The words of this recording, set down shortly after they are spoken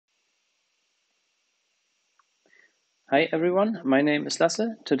Hi everyone, my name is Lasse.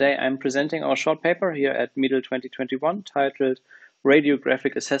 Today I'm presenting our short paper here at MIDL 2021 titled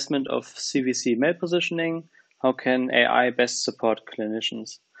Radiographic Assessment of CVC Malpositioning, How Can AI Best Support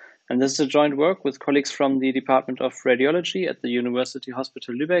Clinicians? And this is a joint work with colleagues from the Department of Radiology at the University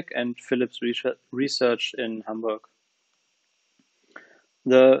Hospital Lübeck and Philips Research in Hamburg.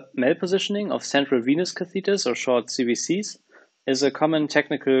 The malpositioning of central venous catheters, or short CVCs, is a common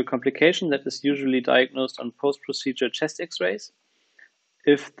technical complication that is usually diagnosed on post-procedure chest X-rays.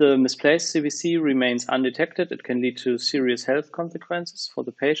 If the misplaced CVC remains undetected, it can lead to serious health consequences for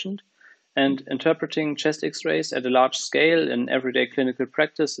the patient, and interpreting chest X-rays at a large scale in everyday clinical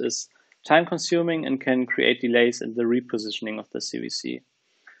practice is time-consuming and can create delays in the repositioning of the CVC.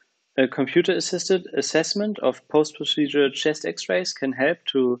 A computer-assisted assessment of post-procedure chest X-rays can help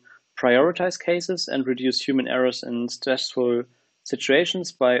to prioritize cases and reduce human errors in stressful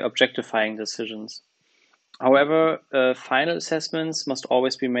situations by objectifying decisions. However, final assessments must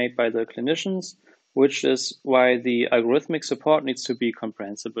always be made by the clinicians, which is why the algorithmic support needs to be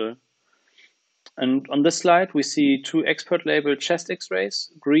comprehensible. And on this slide, we see two expert-labeled chest X-rays.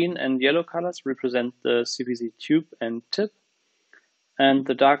 Green and yellow colors represent the CVC tube and tip, and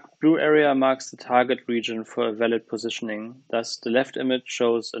the dark blue area marks the target region for a valid positioning. Thus, the left image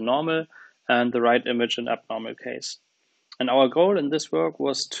shows a normal and the right image an abnormal case. And our goal in this work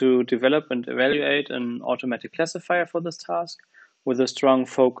was to develop and evaluate an automatic classifier for this task with a strong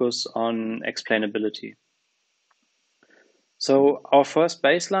focus on explainability. So our first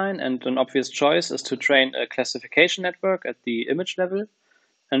baseline and an obvious choice is to train a classification network at the image level.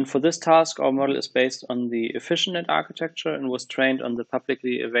 And for this task, our model is based on the EfficientNet architecture and was trained on the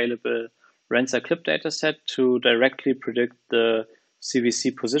publicly available Rensa clip dataset to directly predict the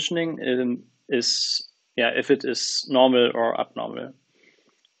CVC positioning if it is normal or abnormal.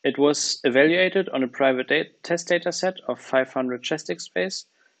 It was evaluated on a private test dataset of 500 chest X-rays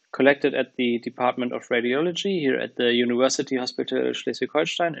collected at the Department of Radiology here at the University Hospital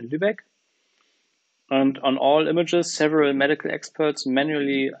Schleswig-Holstein in Lübeck. And on all images, several medical experts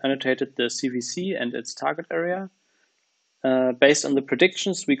manually annotated the CVC and its target area. Based on the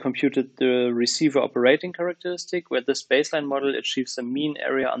predictions, we computed the receiver operating characteristic, where this baseline model achieves a mean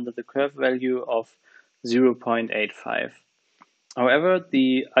area under the curve value of 0.85. However,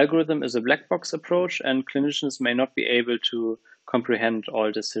 the algorithm is a black box approach, and clinicians may not be able to comprehend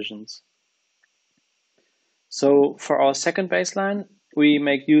all decisions. So for our second baseline, we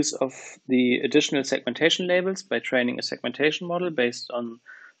make use of the additional segmentation labels by training a segmentation model based on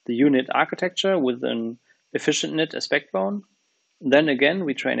the UNIT architecture with an EfficientNet as backbone. Then again,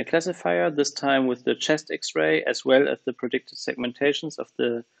 we train a classifier, this time with the chest X-ray as well as the predicted segmentations of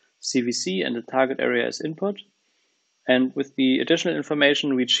the CVC and the target area as input. And with the additional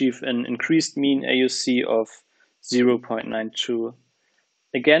information, we achieve an increased mean AUC of 0.92.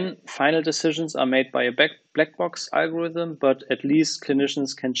 Again, final decisions are made by a black box algorithm, but at least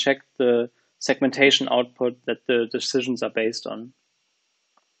clinicians can check the segmentation output that the decisions are based on.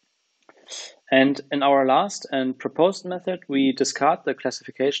 And in our last and proposed method, we discard the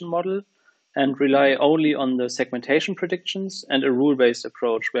classification model and rely only on the segmentation predictions and a rule-based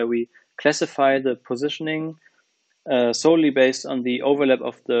approach where we classify the positioning solely based on the overlap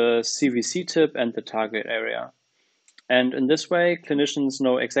of the CVC tip and the target area. And in this way, clinicians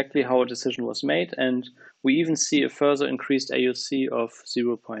know exactly how a decision was made, and we even see a further increased AUC of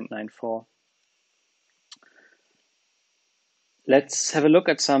 0.94. Let's have a look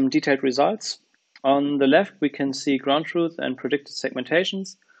at some detailed results. On the left, we can see ground truth and predicted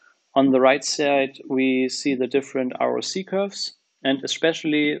segmentations. On the right side, we see the different ROC curves, and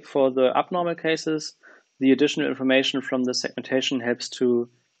especially for the abnormal cases, the additional information from the segmentation helps to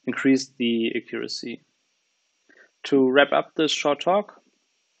increase the accuracy. To wrap up this short talk,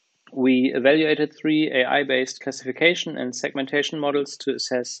 we evaluated 3 AI-based classification and segmentation models to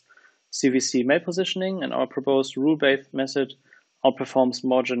assess CVC malpositioning, and our proposed rule-based method outperforms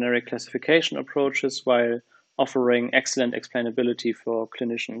more generic classification approaches while offering excellent explainability for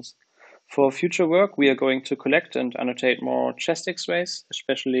clinicians. For future work, we are going to collect and annotate more chest X-rays,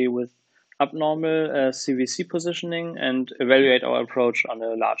 especially with abnormal CVC positioning, and evaluate our approach on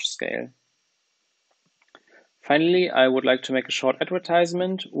a large scale. Finally, I would like to make a short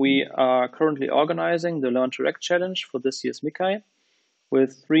advertisement. We are currently organizing the Learn to Rec Challenge for this year's MICAI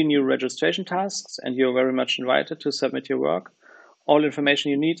with 3 new registration tasks, and you're very much invited to submit your work. All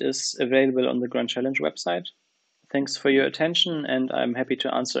information you need is available on the Grand Challenge website. Thanks for your attention, and I'm happy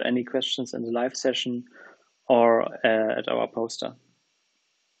to answer any questions in the live session or at our poster.